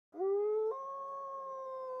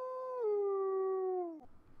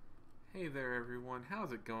Hey there everyone,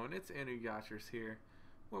 how's it going? It's Inuyasherz here.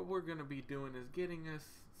 What we're going to be doing is getting us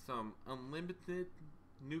some unlimited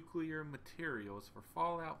nuclear materials for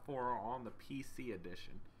Fallout 4 on the PC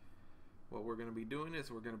edition. What we're going to be doing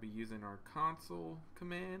is we're going to be using our console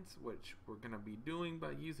commands, which we're going to be doing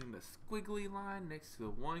by using the squiggly line next to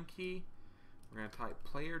the 1 key. We're going to type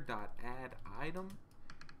player.add_item,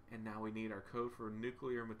 and now we need our code for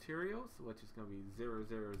nuclear materials, which is going to be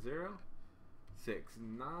 000-69086,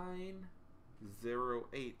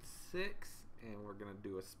 and we're going to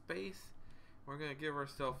do a space. We're going to give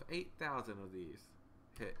ourselves 8,000 of these.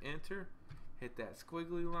 Hit enter, hit that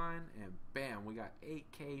squiggly line, and bam, we got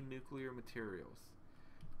 8k nuclear materials.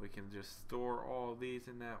 We can just store all these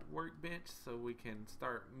in that workbench so we can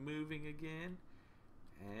start moving again.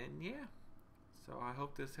 And yeah, so I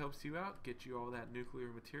hope this helps you out, get you all that nuclear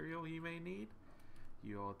material you may need.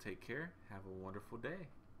 You all take care, have a wonderful day.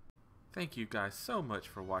 Thank you guys so much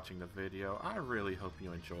for watching the video. I really hope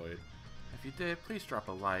you enjoyed. If you did, please drop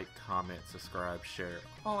a like, comment, subscribe, share,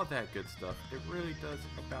 all of that good stuff. It really does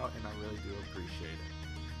help out and I really do appreciate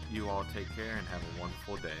it. You all take care and have a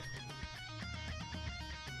wonderful day.